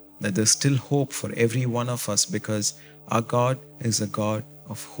that there's still hope for every one of us, because our God is a God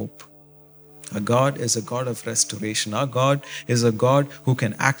of hope. Our God is a God of restoration. Our God is a God who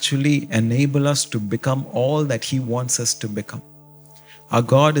can actually enable us to become all that he wants us to become. Our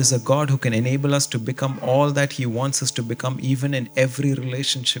God is a God who can enable us to become all that he wants us to become, even in every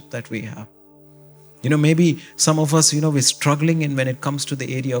relationship that we have. Maybe some of us, we're struggling when it comes to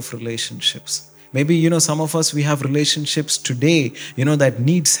the area of relationships. Maybe, some of us, we have relationships today, that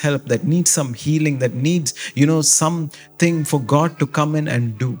needs help, that needs some healing, that needs, something for God to come in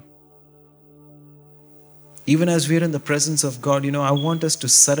and do. Even as we're in the presence of God, I want us to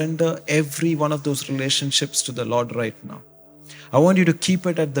surrender every one of those relationships to the Lord right now. I want you to keep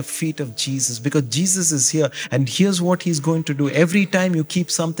it at the feet of Jesus, because Jesus is here, and here's what he's going to do. Every time you keep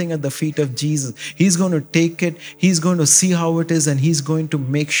something at the feet of Jesus, he's going to take it, he's going to see how it is, and he's going to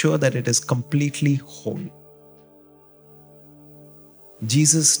make sure that it is completely whole.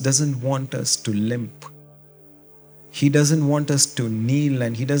 Jesus doesn't want us to limp. He doesn't want us to kneel,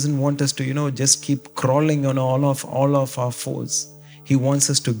 and he doesn't want us to, just keep crawling on all of our fours. He wants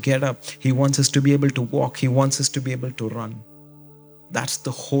us to get up. He wants us to be able to walk. He wants us to be able to run. That's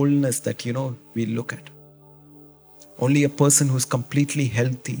the wholeness that, we look at. Only a person who's completely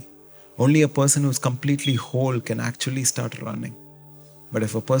healthy, only a person who's completely whole can actually start running. But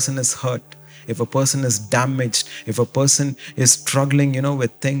if a person is hurt, if a person is damaged, if a person is struggling,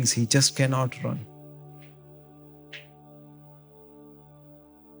 with things, he just cannot run.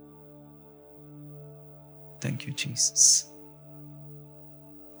 Thank you, Jesus.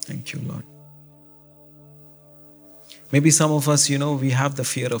 Thank you, Lord. Maybe some of us, we have the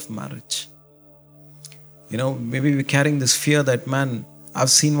fear of marriage. Maybe we're carrying this fear that, man, I've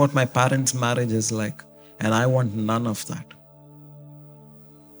seen what my parents' marriage is like, and I want none of that.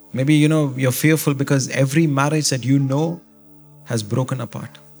 Maybe, you're fearful because every marriage that has broken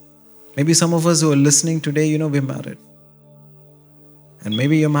apart. Maybe some of us who are listening today, we're married. And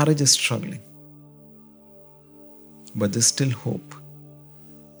maybe your marriage is struggling. But there's still hope,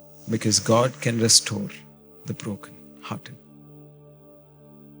 because God can restore the broken hearted.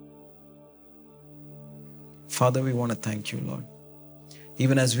 Father, we want to thank you, Lord.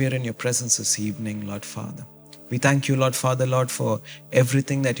 Even as we are in your presence this evening, Lord Father, we thank you, Lord Father, Lord, for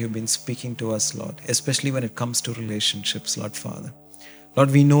everything that you've been speaking to us, Lord, especially when it comes to relationships, Lord Father.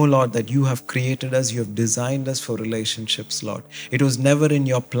 Lord, we know, Lord, that you have created us, you have designed us for relationships, Lord. It was never in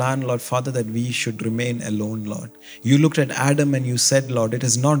your plan, Lord Father, that we should remain alone, Lord. You looked at Adam and you said, Lord, it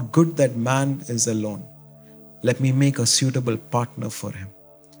is not good that man is alone. Let me make a suitable partner for him.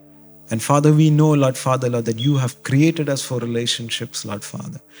 And Father, we know, Lord Father, Lord, that you have created us for relationships, Lord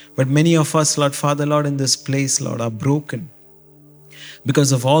Father. But many of us, Lord Father, Lord, in this place, Lord, are broken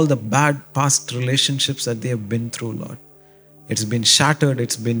because of all the bad past relationships that they have been through, Lord. It's been shattered,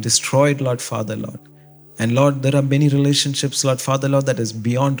 it's been destroyed, Lord Father, Lord. And Lord, there are many relationships, Lord Father, Lord, that is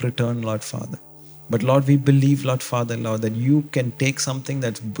beyond return, Lord Father. But Lord, we believe, Lord Father, Lord, that you can take something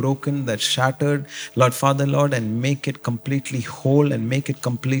that's broken, that's shattered, Lord Father, Lord, and make it completely whole and make it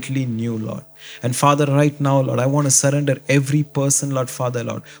completely new, Lord. And Father, right now, Lord, I want to surrender every person, Lord Father,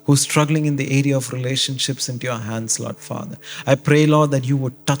 Lord, who's struggling in the area of relationships into your hands, Lord Father. I pray, Lord, that you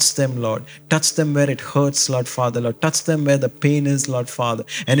would touch them, Lord. Touch them where it hurts, Lord Father, Lord. Touch them where the pain is, Lord Father.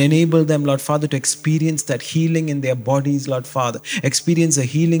 And enable them, Lord Father, to experience that healing in their bodies, Lord Father. Experience a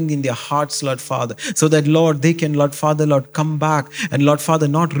healing in their hearts, Lord Father. So that, Lord, they can, Lord Father, Lord, come back and, Lord Father,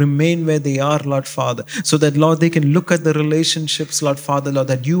 not remain where they are, Lord Father. So that, Lord, they can look at the relationships, Lord Father, Lord,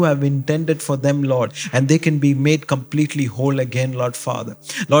 that you have intended for them, Lord, and they can be made completely whole again, Lord Father.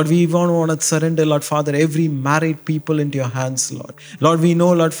 Lord, we even want to surrender, Lord Father, every married people into your hands, Lord. Lord, we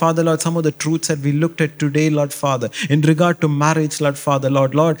know, Lord Father, Lord, some of the truths that we looked at today, Lord Father, in regard to marriage, Lord Father,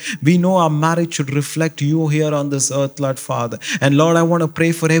 Lord, we know our marriage should reflect you here on this earth, Lord Father. And Lord, I want to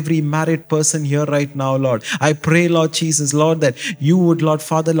pray for every married person here right now, Lord. I pray, Lord Jesus, Lord, that you would, Lord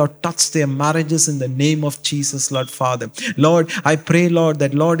Father, Lord, touch their marriages in the name of Jesus, Lord Father. Lord, I pray, Lord,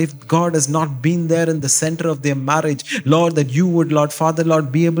 that, Lord, if God has not been there in the center of their marriage, Lord, that you would, Lord Father,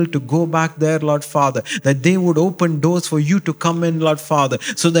 Lord, be able to go back there, Lord Father, that they would open doors for you to come in, Lord Father,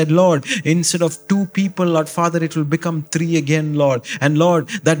 so that, Lord, instead of two people, Lord Father, it will become three again, Lord. And Lord,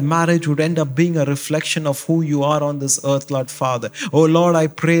 that marriage would end up being a reflection of who you are on this earth, Lord Father. Oh Lord, I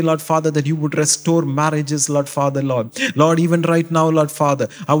pray, Lord Father, that you would restore marriages, Lord Father, Lord. Lord, even right now, Lord Father,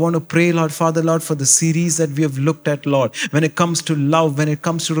 I want to pray, Lord Father, Lord, for the series that we have looked at, Lord, when it comes to love, when it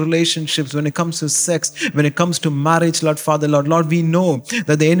comes to relationships, when it comes to sex, when it comes to marriage, Lord Father, Lord. Lord, we know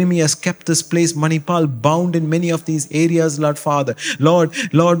that the enemy has kept this place, Manipal, bound in many of these areas, Lord Father. Lord,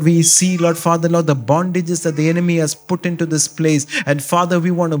 we see, Lord Father, Lord, the bondages that the enemy has put into this place. And Father,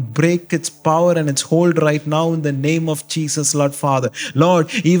 we want to break its power and its hold right now in the name of Jesus, Lord Father.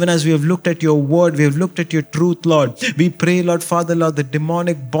 Lord, even as we have looked at your word, we have looked at your truth, Lord. We pray, Lord Father, Lord, the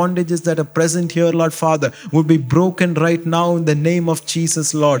demonic bondages that are present here, Lord Father, would be broken right now in the name of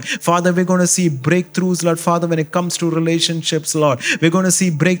Jesus, Lord. Father, we're going to see breakthroughs, Lord Father, when it comes to relationships, Lord. We're going to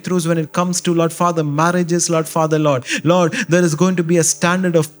see breakthroughs when it comes to, Lord Father, marriages, Lord Father, Lord. Lord, there is going to be a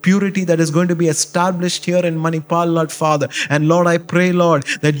standard of purity that is going to be established here in Manipal, Lord Father. And Lord, I pray, Lord,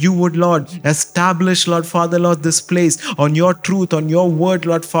 that you would, Lord, establish, Lord Father, Lord, this place on your truth, on your word,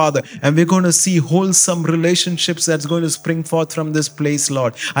 Lord Father. And we're going to see wholesome relationships that's going to spring forth from this place,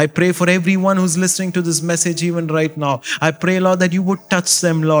 Lord. I pray for everyone who's listening to this message even right now. I pray, Lord, that you would touch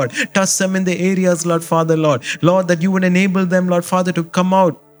them, Lord. Touch them in the areas, Lord Father, Lord. Lord, that you would enable them, Lord Father, to come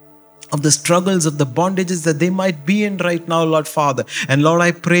out of the struggles, of the bondages that they might be in right now, Lord Father. And Lord,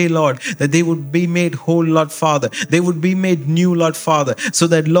 I pray, Lord, that they would be made whole, Lord Father. They would be made new, Lord Father. So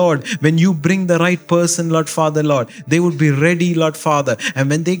that, Lord, when you bring the right person, Lord Father, Lord, they would be ready, Lord Father. And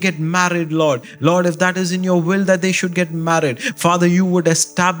when they get married, Lord, if that is in your will that they should get married, Father, you would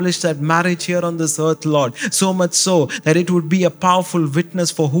establish that marriage here on this earth, Lord. So much so that it would be a powerful witness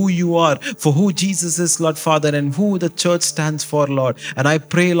for who you are, for who Jesus is, Lord Father, and who the church stands for, Lord. And I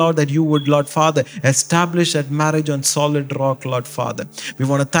pray, Lord, that you would, Lord Father, establish that marriage on solid rock, Lord Father. We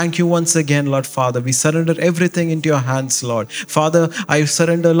want to thank you once again, Lord Father. We surrender everything into your hands, Lord. Father, I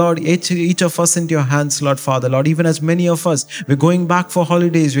surrender, Lord, each of us into your hands, Lord Father, Lord. Even as many of us, we're going back for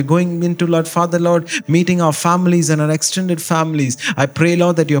holidays. We're going into, Lord Father, Lord, meeting our families and our extended families. I pray,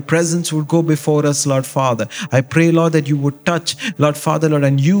 Lord, that your presence would go before us, Lord Father. I pray, Lord, that you would touch, Lord Father, Lord,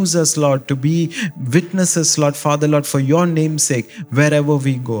 and use us, Lord, to be witnesses, Lord Father, Lord, for your name's sake, wherever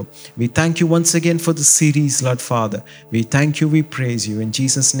we go. We thank you once again for the series, Lord Father. We thank you, we praise you. In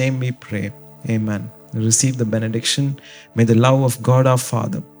Jesus' name we pray. Amen. Receive the benediction. May the love of God our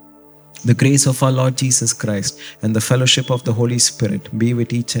Father, the grace of our Lord Jesus Christ, and the fellowship of the Holy Spirit be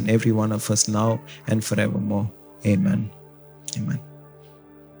with each and every one of us now and forevermore. Amen. Amen.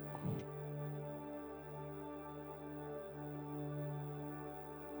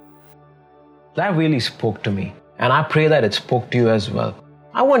 That really spoke to me, and I pray that it spoke to you as well.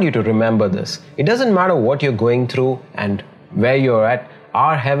 I want you to remember this. It doesn't matter what you're going through and where you're at,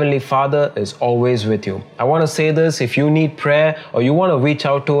 our Heavenly Father is always with you. I want to say this: if you need prayer or you want to reach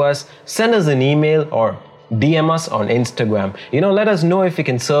out to us, send us an email or DM us on Instagram. Let us know if we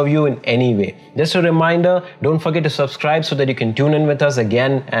can serve you in any way. Just a reminder, don't forget to subscribe so that you can tune in with us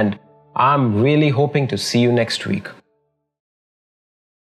again, and I'm really hoping to see you next week.